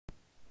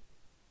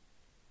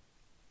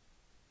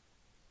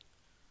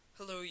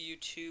Hello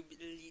YouTube,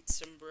 Elite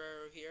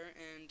Sombrero here,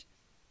 and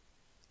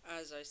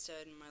as I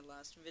said in my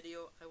last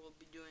video, I will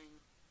be doing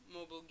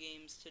mobile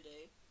games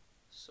today.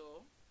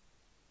 So,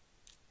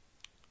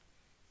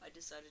 I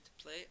decided to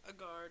play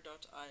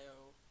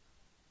agar.io.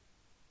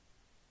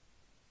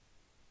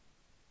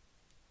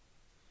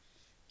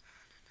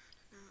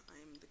 I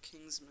am the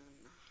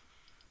Kingsman.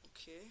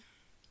 Okay,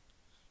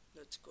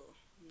 let's go.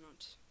 I'm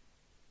not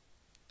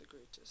the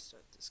greatest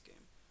at this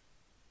game.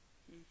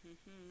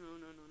 No,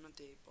 not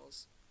the 8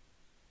 balls.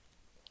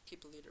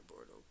 Keep a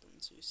leaderboard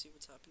open so you see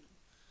what's happening.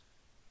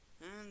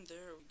 And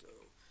there we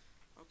go.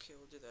 Okay,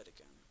 we'll do that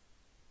again.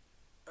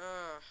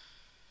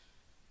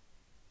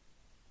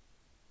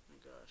 My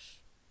gosh.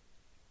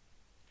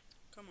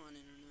 Come on,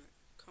 internet.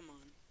 Come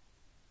on.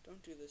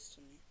 Don't do this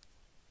to me.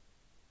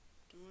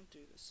 Don't do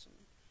this to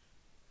me.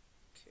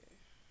 Okay.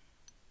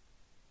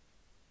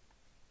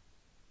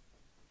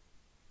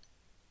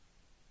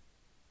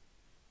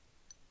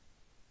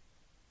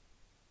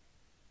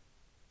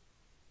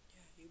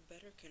 Yeah, you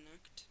better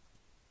connect.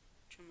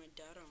 Turn my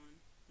data on.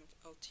 With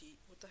LT.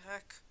 What the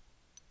heck?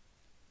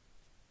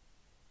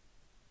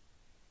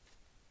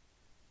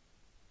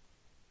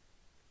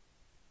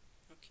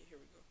 Okay, here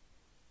we go.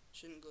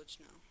 Shouldn't glitch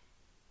now.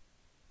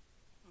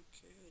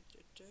 Okay,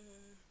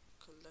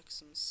 collect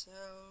some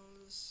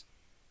cells.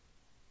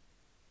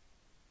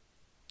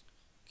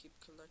 Keep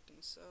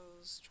collecting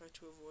cells. Try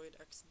to avoid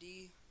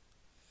XD.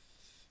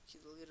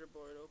 Keep the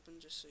leaderboard open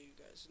just so you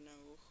guys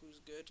know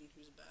who's good and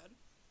who's bad.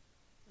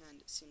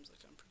 And it seems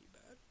like I'm pretty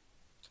bad.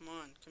 Come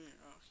on, come here.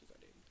 Oh, he got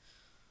eaten.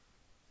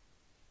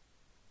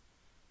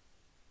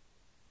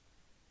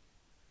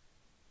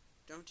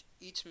 Don't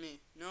eat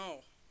me.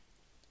 No.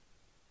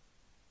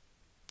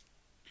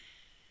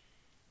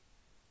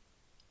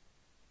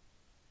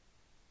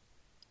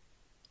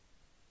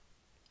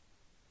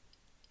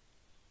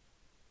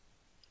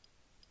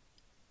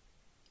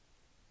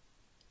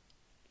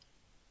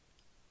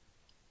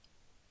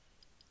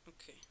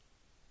 Okay.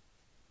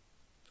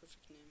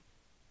 Perfect name.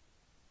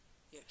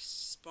 Yes,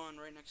 spawn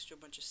right next to a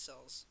bunch of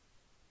cells.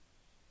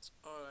 That's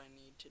all I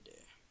need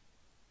today.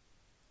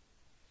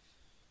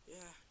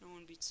 Yeah, no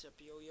one beats up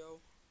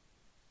Yo-Yo.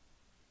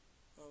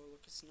 Oh,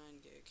 look, it's 9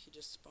 gig. He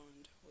just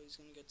spawned. Well, he's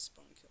gonna get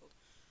spawn killed.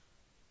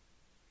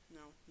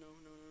 No.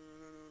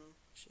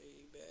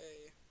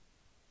 Shebe.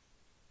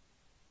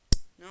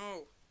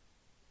 No!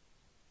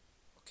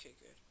 Okay,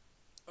 good.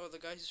 Oh, the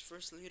guy's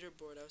first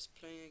leaderboard. I was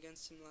playing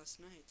against him last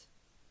night.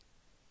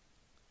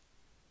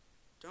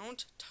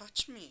 Don't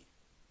touch me!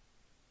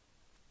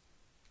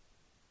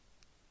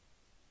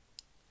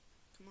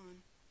 Come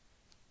on.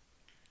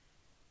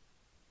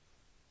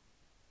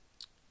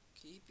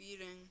 Keep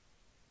eating.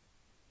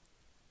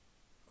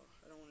 Oh,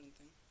 I don't want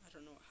anything. I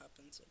don't know what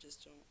happens. I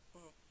just don't.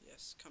 Oh,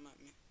 yes. Come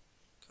at me.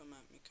 Come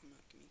at me. Come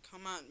at me.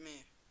 Come at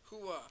me.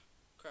 Hooah!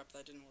 Crap,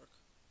 that didn't work.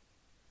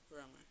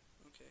 Where am I?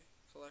 Okay.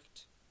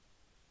 Collect.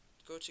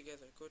 Go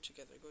together. Go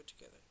together. Go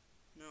together.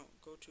 No.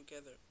 Go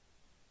together.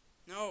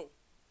 No!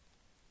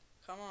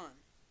 Come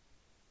on.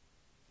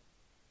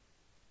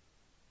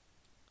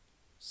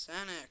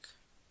 Sanic.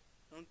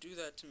 Don't do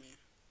that to me.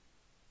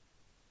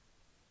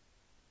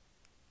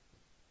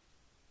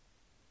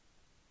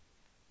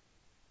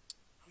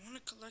 I want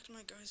to collect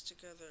my guys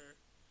together.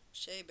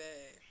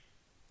 Shebe.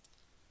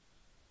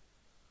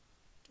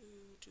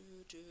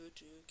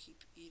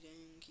 Keep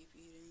eating,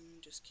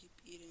 just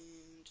keep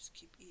eating,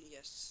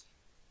 yes.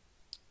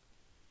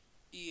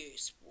 EA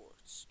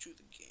Sports, to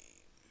the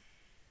game.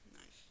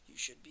 Nice. You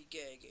should be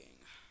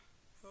gagging.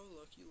 Oh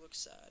look, you look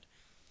sad.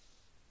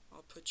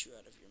 I'll put you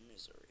out of your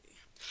misery.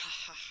 Ha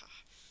ha ha.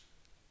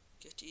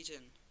 Get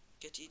eaten.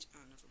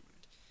 Oh, never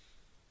mind.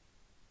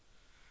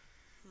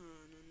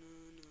 Oh,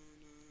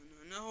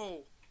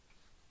 no.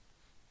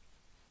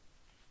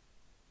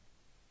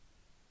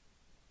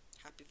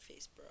 Happy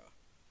face, bro.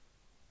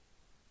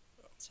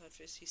 Oh, sad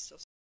face, he's still.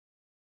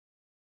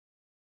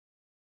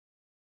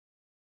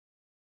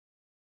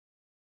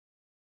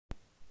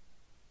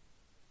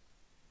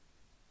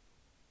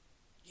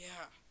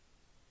 Yeah.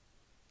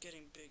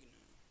 Getting big now.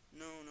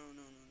 No.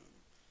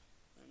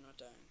 I'm not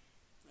dying.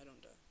 I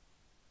don't die.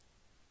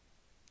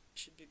 I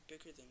should be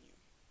bigger than you.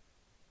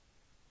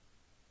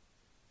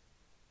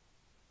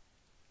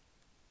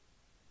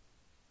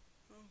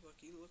 Oh,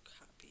 look, you look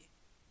happy.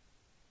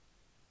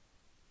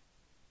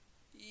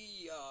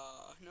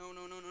 Yeah. No,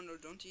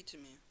 don't eat to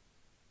me.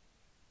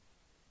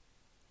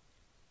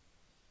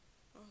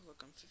 Oh,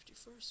 look, I'm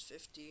 51st.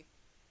 50.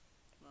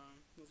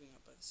 Moving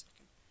up by the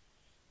second.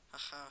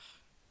 Haha.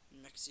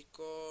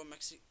 Mexico.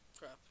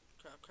 Crap.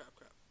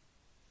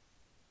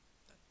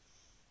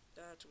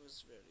 That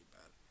was very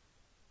bad.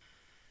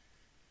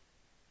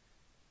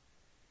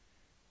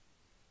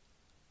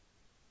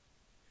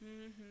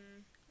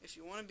 If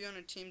you want to be on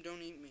a team,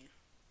 don't eat me.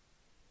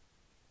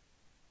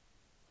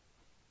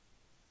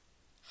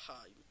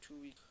 Ha, you're too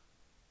weak.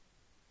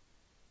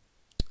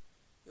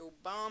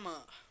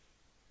 Obama.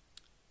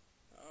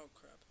 Oh,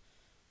 crap.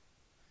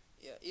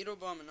 Yeah, eat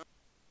Obama. No.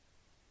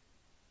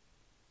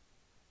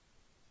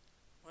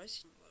 Why does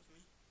he not love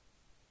me?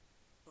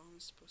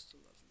 Mama's supposed to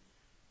love me.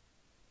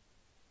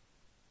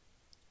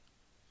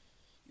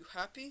 You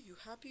happy? You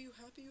happy? You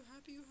happy? You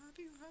happy? You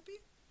happy? You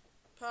happy?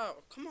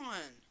 Pow, come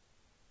on.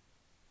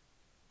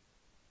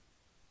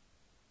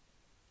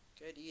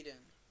 Get eaten.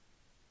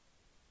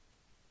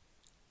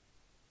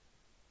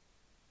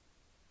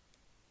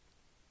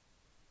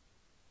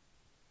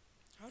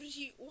 How did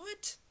he...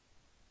 What?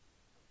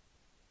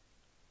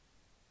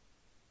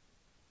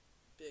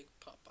 Big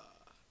Papa.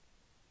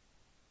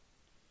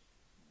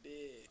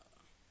 Big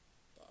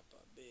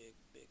Papa.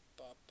 Big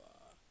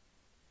Papa.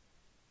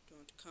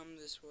 Don't come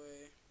this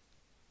way.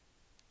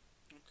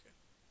 Okay.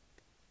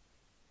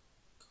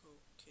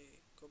 Okay.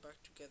 Go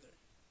back together.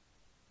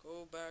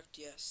 Go back.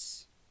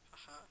 Yes.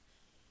 Haha.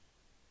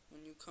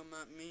 When you come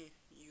at me,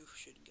 you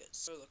should get...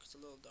 Oh, look, it's a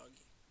little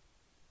doggy.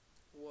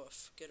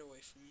 Woof. Get away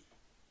from me.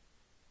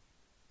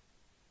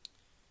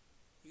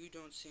 You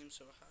don't seem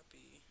so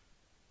happy.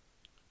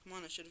 Come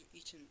on, I should have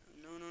eaten.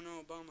 No,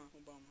 Obama.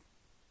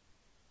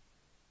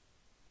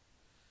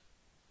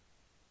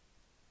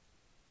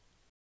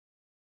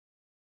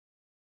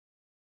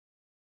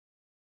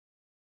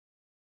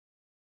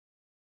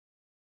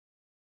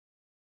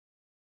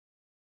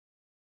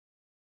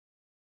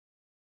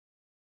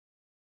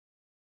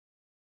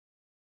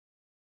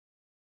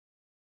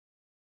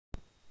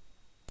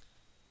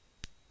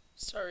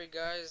 Sorry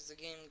guys, the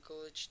game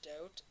glitched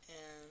out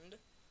and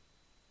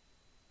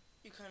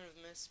you kind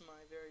of missed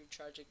my very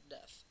tragic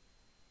death.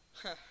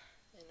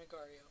 In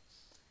Agario.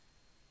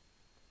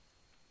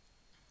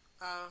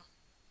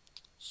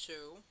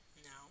 So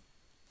now,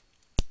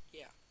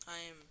 yeah,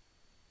 I'm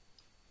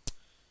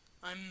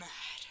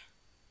mad.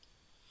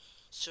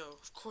 So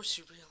of course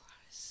you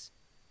realize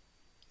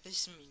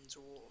this means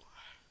war.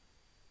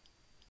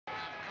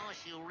 Of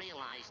course you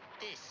realize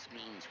this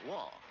means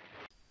war.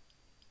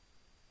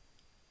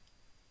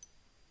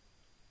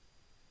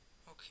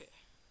 Okay,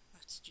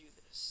 let's do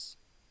this.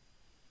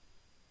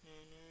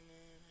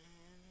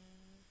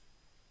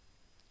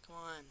 Come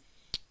on.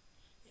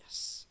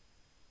 Yes.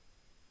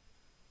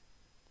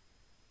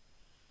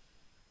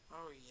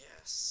 Oh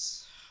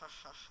yes. Ha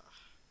ha ha.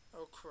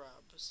 Oh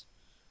crabs.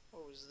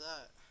 What was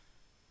that?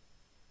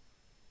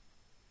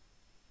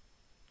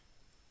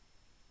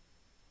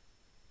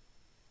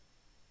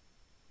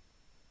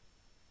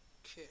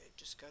 Okay,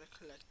 just gotta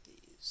collect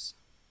these.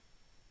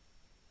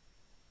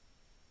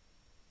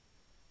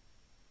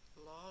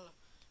 Lol.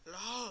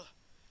 LOL!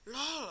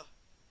 LOL!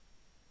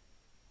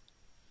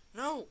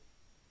 No!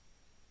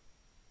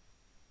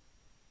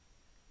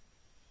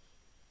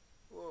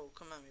 Whoa,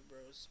 come at me,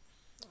 bros.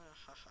 Ha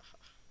ha ha.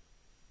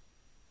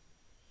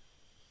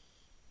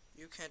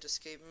 You can't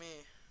escape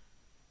me.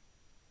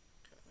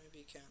 Okay, maybe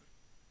you can.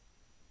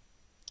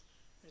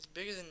 It's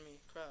bigger than me.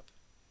 Crap.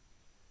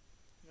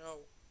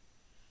 No.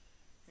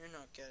 You're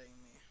not getting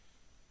me.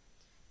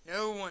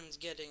 No one's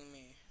getting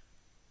me.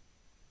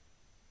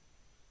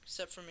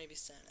 Except for maybe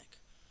Sonic.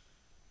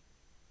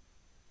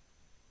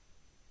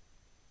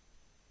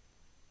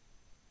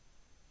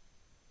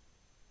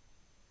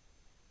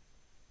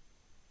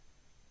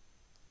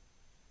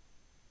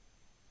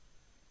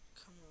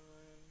 Come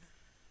on.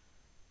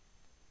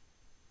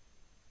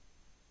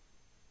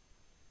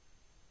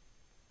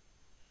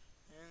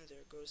 And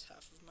there goes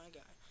half of my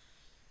guy.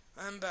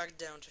 I'm back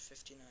down to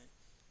 59.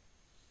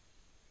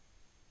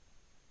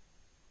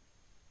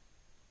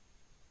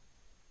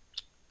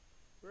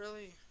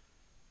 Really?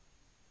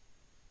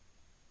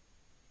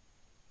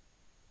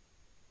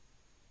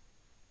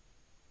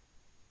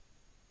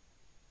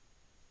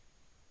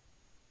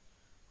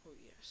 Oh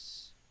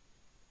yes.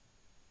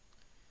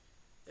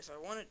 If I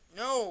wanted...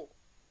 No!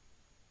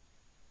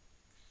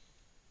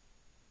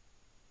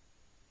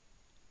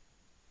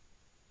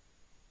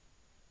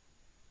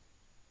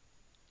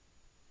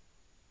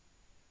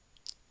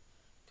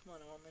 Come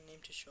on, I want my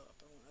name to show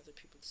up. I want other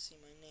people to see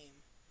my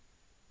name.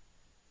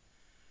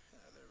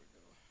 Ah, there we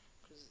go.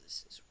 Because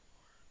this is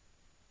war.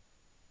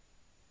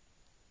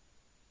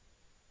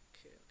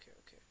 Okay.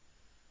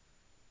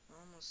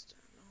 Almost done.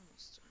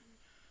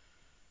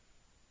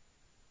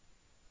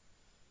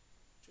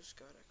 Just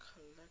gotta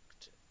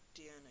collect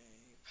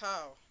DNA.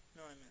 Pow!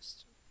 No, I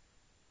missed.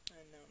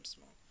 And now I'm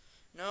small.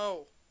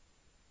 No!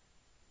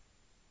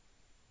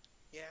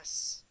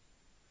 Yes!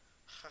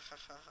 Ha ha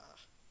ha ha.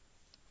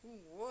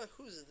 What?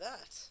 Who's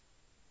that?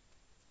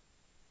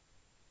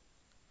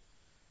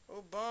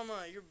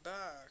 Obama, you're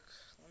back.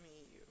 Let me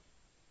eat you.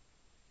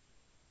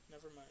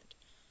 Never mind.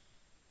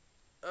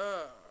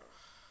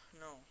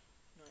 No.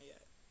 Not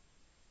yet.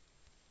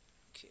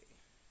 Okay.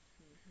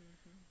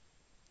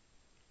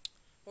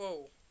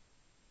 Whoa.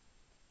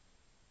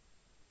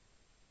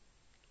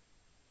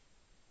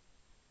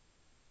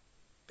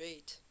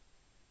 Bait.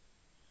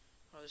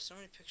 Oh, there's so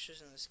many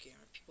pictures in this game.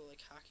 Are people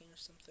like hacking or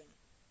something?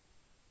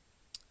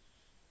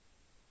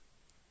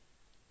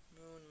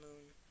 Moon.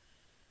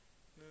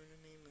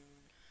 Moon-a-me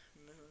moon.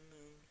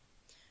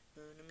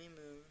 Moon-a-me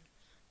moon.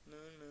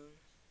 Moon.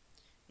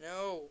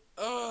 No!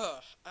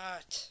 Ugh!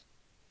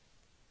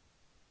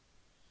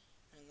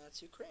 And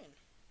that's Ukraine.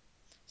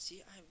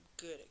 See, I'm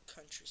good at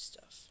country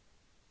stuff.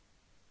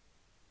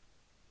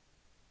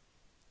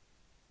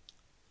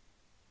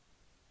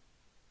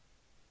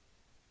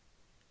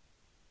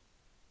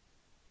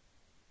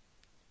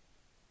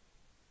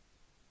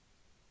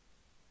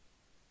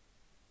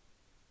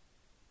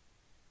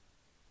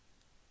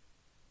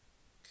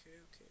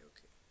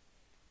 Okay.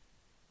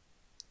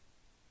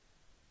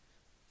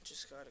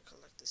 Just gotta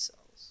collect the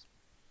cells.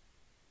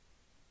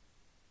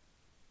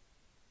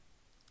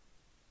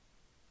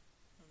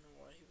 I don't know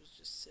why he was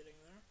just sitting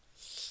there.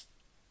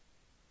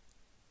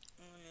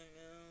 Oh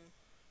no.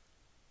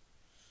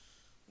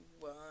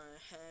 Why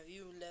have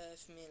you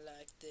left me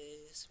like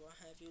this? Why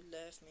have you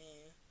left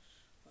me?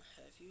 Why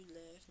have you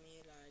left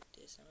me like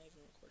this? Am I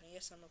even recording?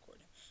 Yes, I'm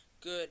recording.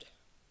 Good.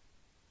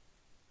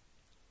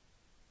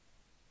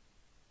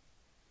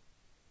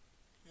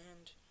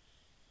 And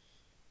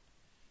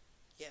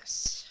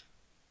yes.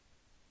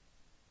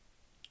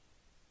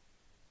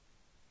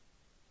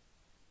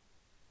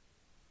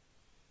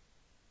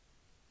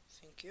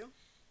 Thank you.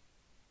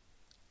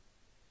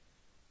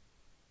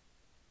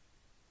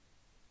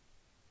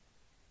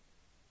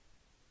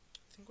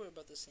 I think we're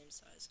about the same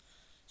size,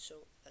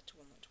 so that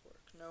will not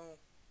work. No.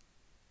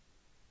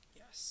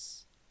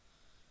 Yes.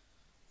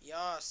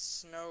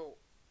 Yes. No.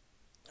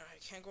 I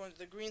can't go into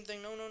the green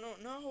thing. No. Your empire's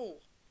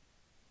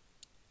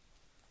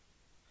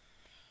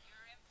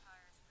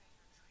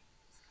greater dream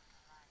is coming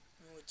alive.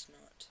 No, it's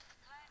not.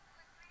 Climb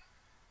quickly.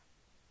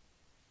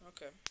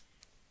 Okay.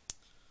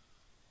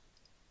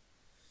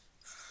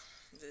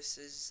 This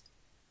is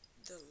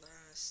the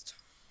last.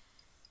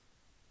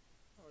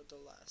 Or the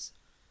last.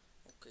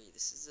 Okay,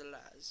 this is the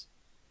last.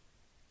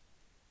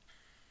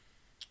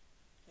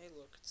 Hey,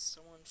 look, it's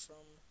someone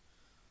from,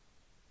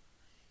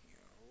 you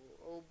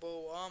know,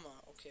 Obama.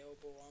 Okay,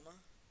 Obama.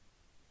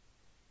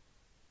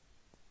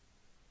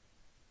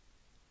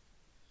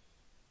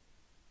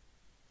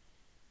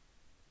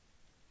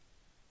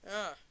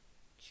 Ah,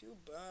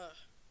 Cuba.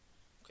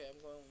 Okay,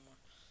 I'm going one more.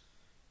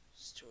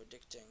 It's too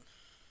addicting.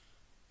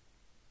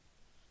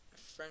 My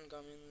friend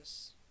got me in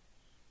this.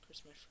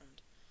 Where's my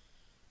friend?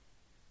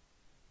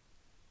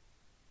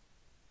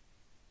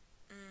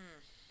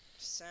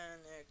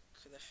 Sonic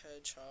the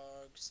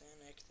Hedgehog.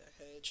 Sonic the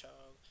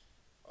Hedgehog.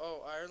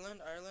 Oh,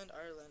 Ireland.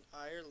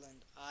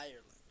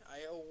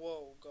 Oh,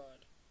 whoa,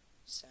 God.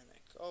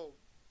 Sonic. Oh,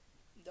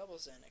 double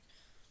Sonic.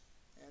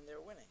 And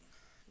they're winning.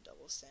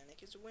 Double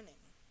Sonic is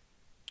winning.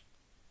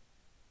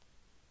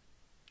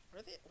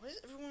 Why is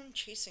everyone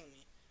chasing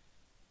me?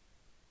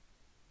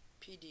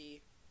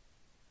 PD.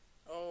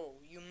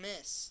 Oh, you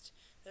missed.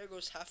 There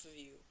goes half of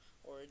you,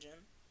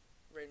 Origin.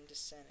 Right into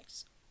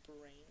Sonic's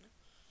brain.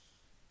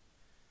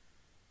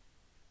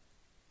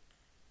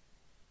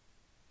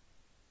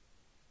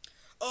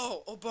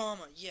 Oh,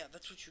 Obama. Yeah,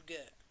 that's what you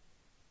get.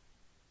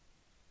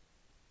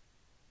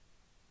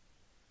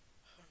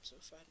 I'm so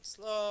fat and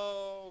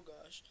slow.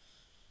 Gosh.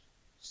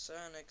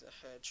 Sonic the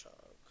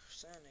Hedgehog.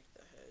 Sonic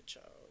the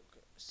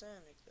Hedgehog.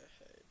 Sonic the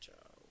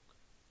Hedgehog.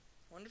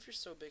 I wonder if you're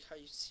so big how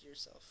you see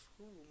yourself.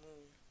 Ooh,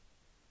 moon.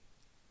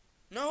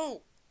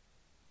 No!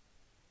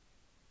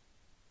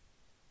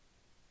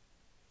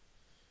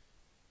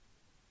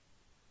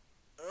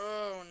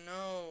 Oh,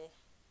 no.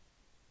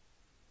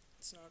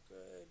 It's not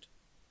good.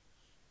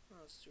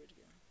 Oh, let's do it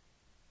again.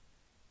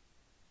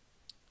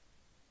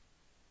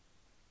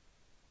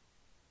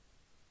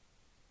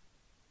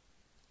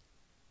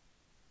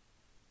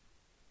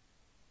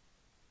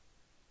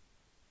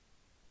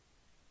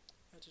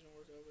 That didn't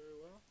work out very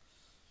well.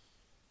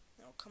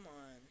 No, come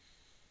on.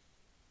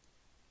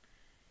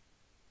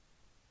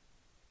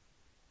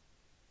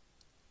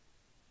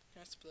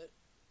 Can I split?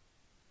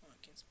 Oh, I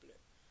can't split.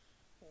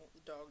 Well,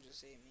 the dog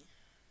just ate me.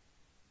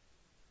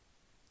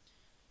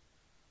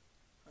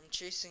 I'm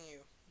chasing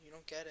you. You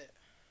don't get it.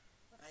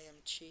 I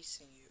am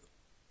chasing you.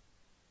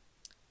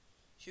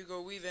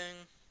 Hugo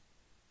Weaving.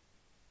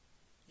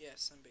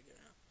 Yes, I'm bigger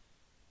now.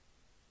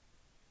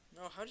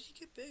 No, how did he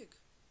get big?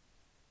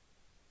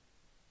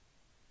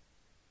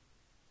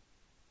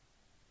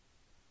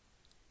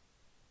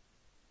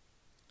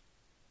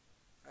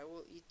 I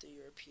will eat the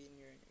European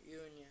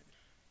Union.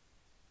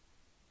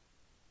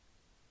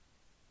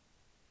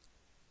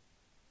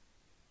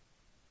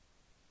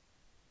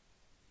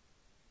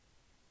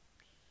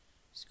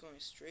 He's going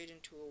straight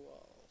into a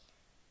wall.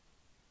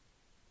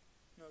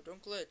 No,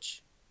 don't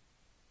glitch.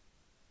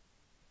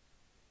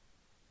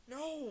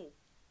 No!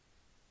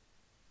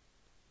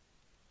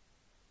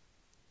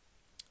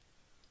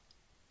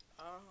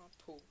 Ah,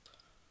 poop.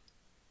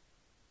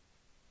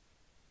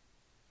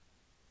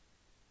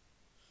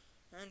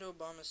 And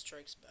Obama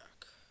strikes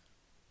back.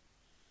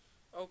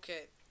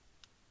 Okay.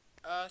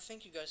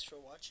 Thank you guys for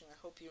watching. I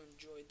hope you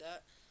enjoyed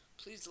that.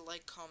 Please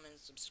like, comment,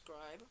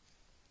 subscribe.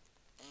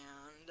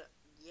 And,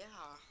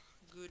 yeah.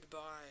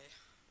 Goodbye.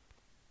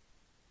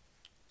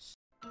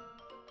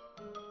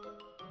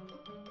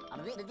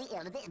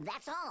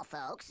 That's all,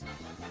 folks.